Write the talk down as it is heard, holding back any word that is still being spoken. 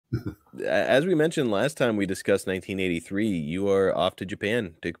As we mentioned last time we discussed 1983, you are off to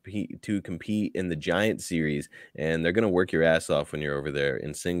Japan to compete in the Giant Series, and they're going to work your ass off when you're over there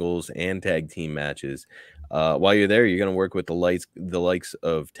in singles and tag team matches. While you're there, you're going to work with the likes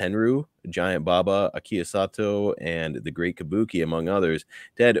of Tenru, Giant Baba, Akiya Sato, and the Great Kabuki, among others.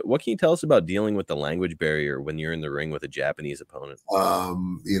 Ted, what can you tell us about dealing with the language barrier when you're in the ring with a Japanese opponent?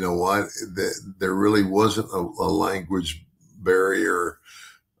 You know what? There really wasn't a language barrier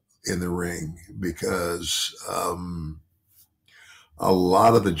in the ring because a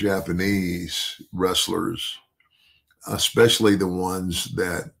lot of the Japanese wrestlers, especially the ones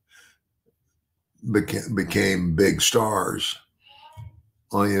that became big stars,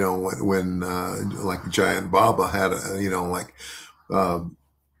 when like Giant Baba had like uh,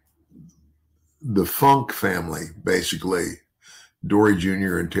 the Funk family, basically Dory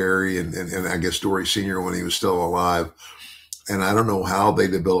Jr. and Terry, and I guess Dory Sr. when he was still alive. And I don't know how they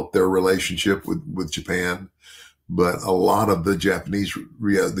developed their relationship with Japan, but a lot of the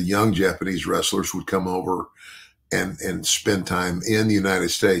young Japanese wrestlers would come over and spend time in the United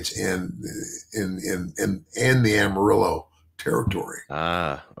States and in the Amarillo territory,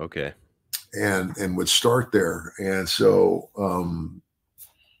 Ah, okay. and would start there. And so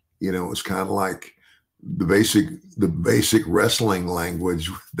it's kind of like the basic wrestling language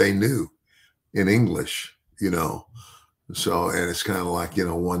they knew in English, So, and it's kind of like,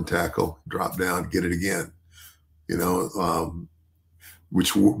 one tackle, drop down, get it again, you know, um,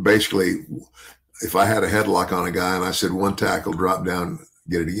 which basically, if I had a headlock on a guy and I said one tackle, drop down,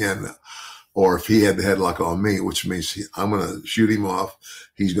 get it again, or if he had the headlock on me, which means I'm going to shoot him off,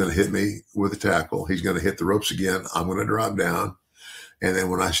 he's going to hit me with a tackle, he's going to hit the ropes again, I'm going to drop down, and then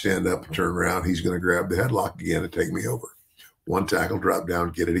when I stand up and turn around, he's going to grab the headlock again and take me over. One tackle, drop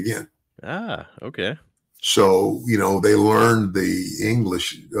down, get it again. Ah, okay. So, they learned the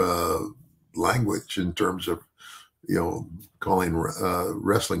English language in terms of, calling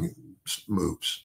wrestling moves.